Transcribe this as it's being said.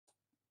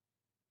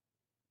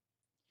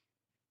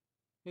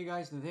Hey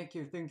guys, thank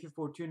you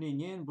for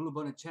tuning in Blue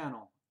Button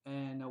channel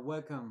and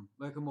welcome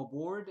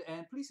aboard.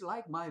 And please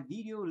like my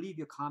video, leave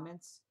your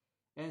comments,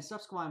 and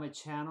subscribe my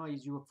channel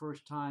is your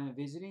first time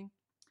visiting.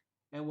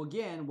 And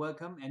again,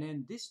 welcome. And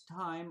then this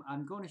time,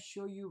 I'm going to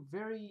show you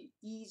very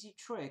easy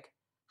trick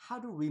how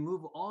to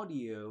remove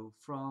audio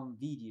from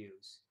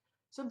videos.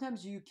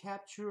 Sometimes you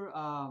capture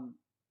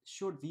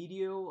short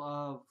video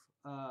of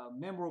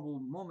memorable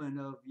moment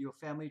of your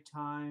family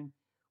time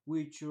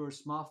with your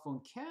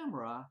smartphone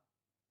camera.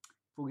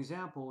 For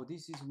example,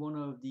 this is one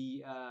of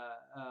the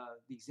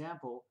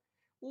example,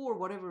 or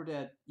whatever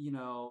that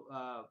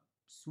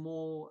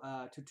small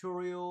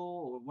tutorial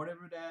or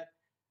whatever that.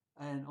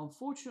 And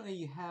unfortunately,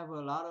 you have a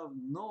lot of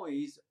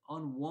noise,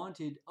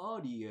 unwanted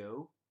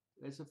audio.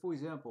 So, for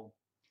example,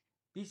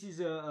 this is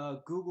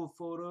a Google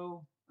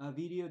photo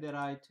video that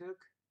I took.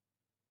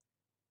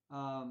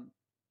 Um,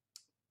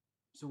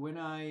 so when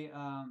I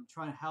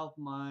try to help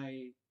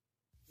my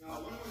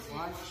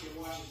wife,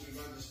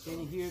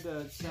 can you hear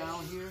the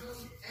sound here?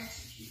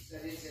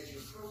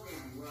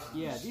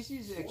 Yeah, this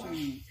is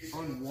actually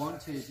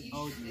unwanted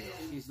audio.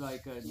 It's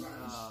like a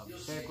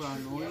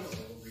background noise.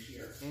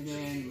 And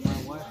then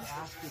my wife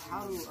asked me,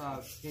 how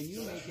to, can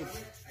you make it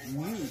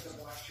mute?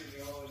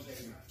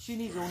 She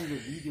needs only the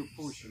video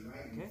portion,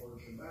 okay?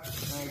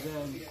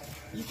 Then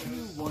if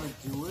you want to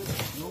do it,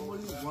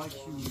 normally what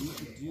you need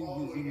to do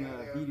using a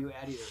video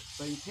editor,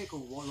 but it takes a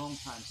long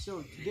time.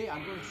 So today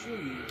I'm going to show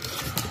you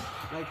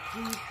like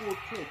 3-4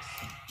 tricks,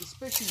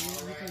 especially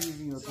you can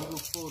using a Google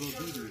Photo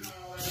video. On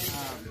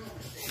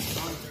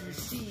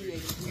PC,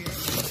 actually,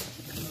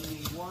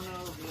 one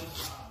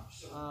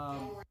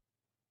of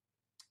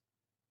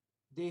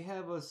they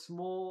have a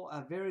small,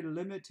 a very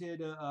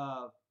limited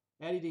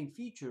editing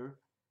feature.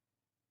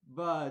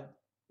 But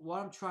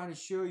what I'm trying to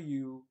show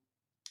you,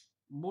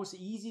 most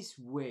easiest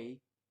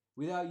way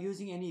without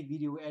using any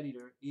video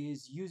editor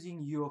is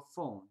using your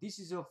phone. This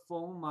is a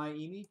phone, my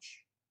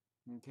image,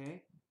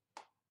 okay,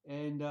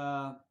 and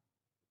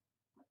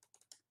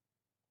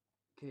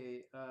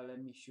okay,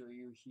 let me show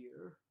you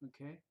here.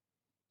 Okay,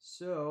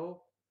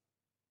 so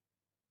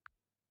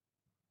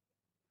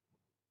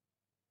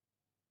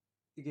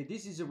okay,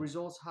 this is the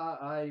results how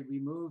I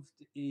removed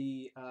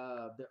the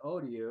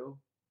audio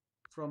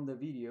from the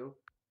video,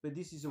 but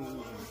this is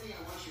original.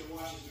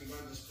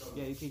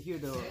 Yeah, you can hear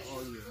the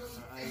audio.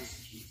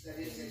 That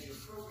is, as your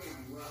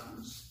program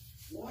runs,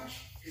 watch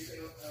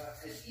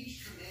as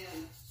each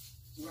command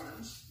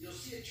runs. You'll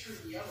see it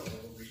turn yellow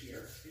over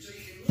here, and so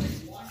you can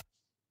really watch.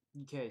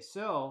 Okay,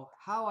 so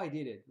how I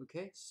did it.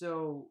 Okay,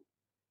 so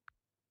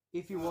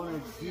if you want to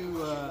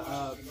do,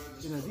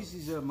 this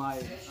is my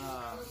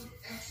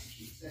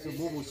it's a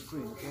mobile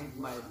screen, okay,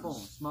 my phone,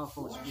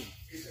 smartphone screen,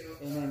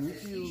 and then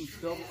if you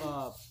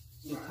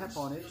you tap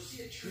on it,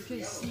 you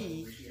can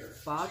see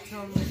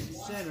bottom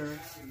center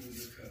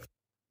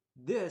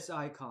this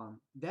icon.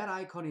 That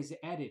icon is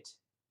edit,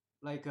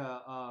 like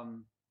a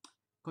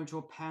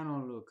control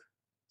panel look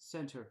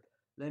center.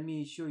 Let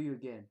me show you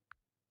again.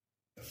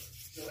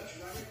 So let's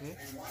run it, okay,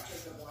 and watch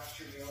as the box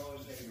tutorial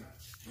is getting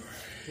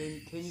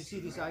run. Can you see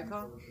this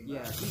icon?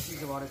 Yeah, this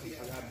is what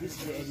this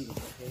is the editing.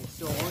 Okay,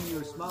 so on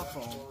your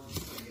smartphone,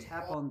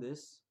 tap on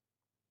this.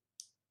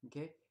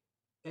 Okay,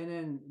 and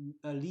then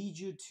lead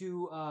you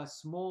to a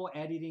small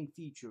editing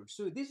feature.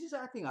 So this is,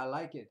 I think I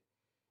like it.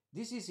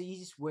 This is the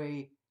easiest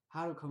way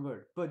how to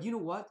convert. But you know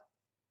what?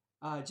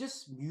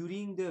 Just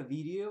muting the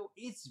video,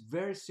 it's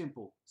very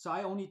simple. So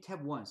I only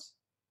tap once.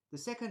 The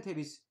second tap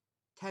is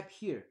tap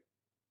here.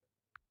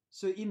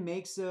 So it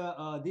makes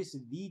this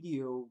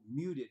video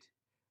muted.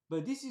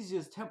 But this is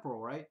just temporal,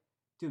 right?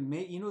 To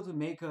make, to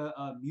make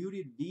a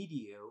muted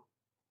video,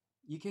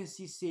 you can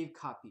see save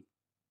copy.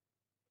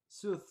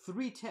 So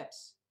 3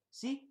 taps.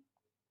 See,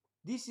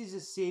 this is a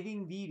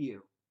saving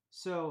video.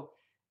 So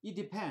it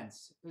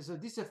depends. So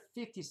this is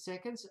 50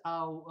 seconds.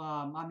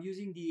 I'm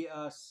using the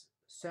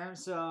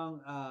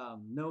Samsung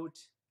Note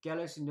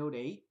Galaxy Note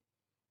 8.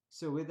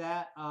 So with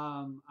that,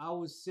 I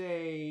would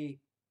say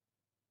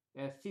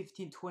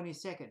 15-20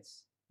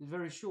 seconds. It's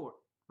very short,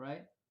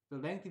 right? The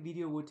lengthy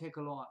video will take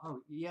a long.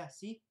 Oh yeah,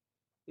 see,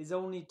 it's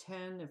only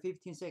 10 and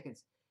 15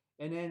 seconds,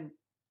 and then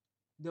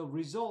the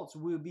results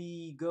will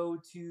be go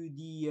to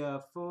the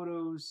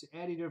photos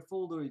editor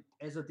folder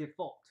as a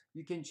default.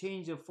 You can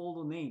change the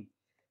folder name,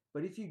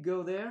 but if you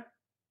go there,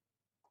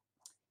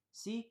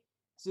 see,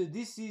 so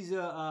this is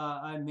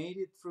I made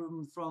it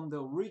from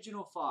the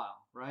original file,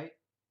 right?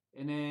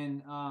 And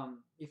then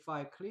if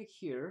I click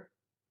here,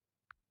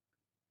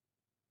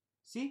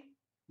 see,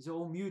 it's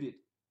all muted,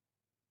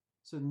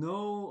 so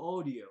no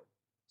audio.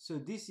 So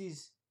this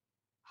is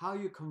how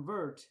you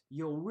convert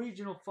your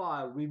original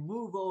file,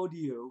 remove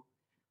audio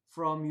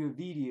from your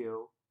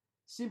video.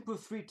 Simple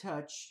 3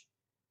 touch,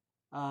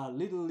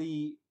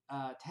 literally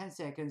 10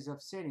 seconds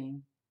of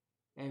setting,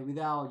 and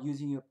without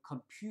using a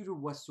computer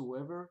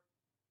whatsoever.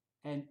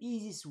 And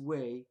easiest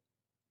way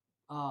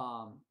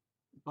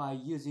by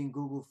using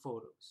Google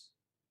Photos.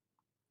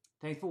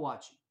 Thanks for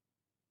watching.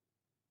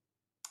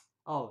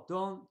 Oh,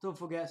 don't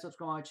forget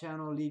subscribe my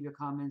channel, leave your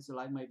comments,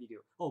 like my video.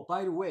 Oh,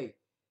 by the way,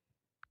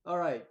 All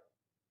right.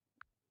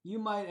 You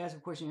might ask a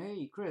question.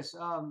 Hey, Chris,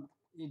 the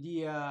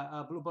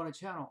Bluebonnet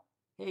channel.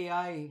 Hey,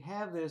 I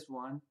have this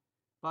one,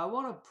 but I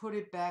want to put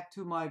it back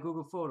to my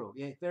Google Photo.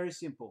 Yeah, very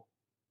simple.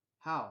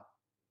 How?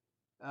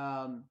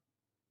 Um,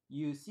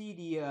 you see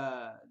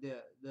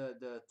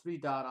the three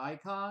dot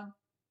icon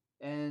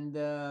and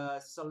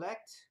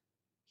select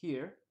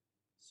here.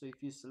 So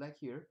if you select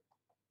here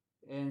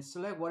and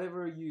select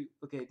whatever you,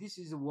 okay, this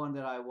is the one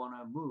that I want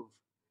to move.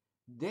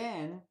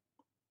 Then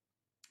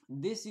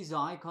this is the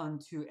icon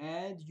to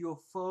add your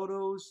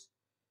photos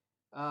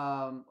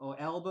or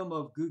album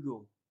of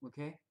Google.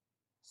 Okay,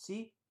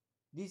 see,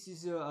 this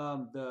is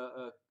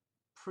the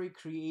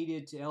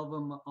pre-created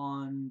album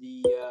on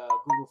the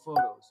Google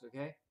Photos.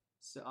 Okay,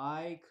 so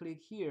I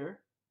click here,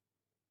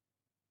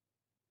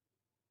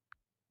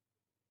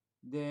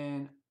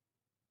 then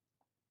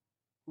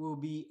will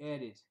be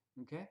added.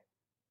 Okay.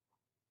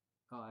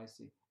 Oh, I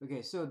see.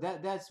 Okay, so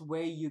that's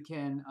way you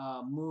can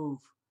move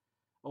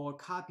or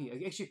copy,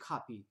 actually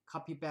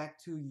copy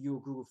back to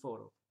your Google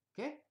Photo.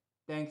 Okay,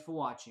 thanks for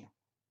watching.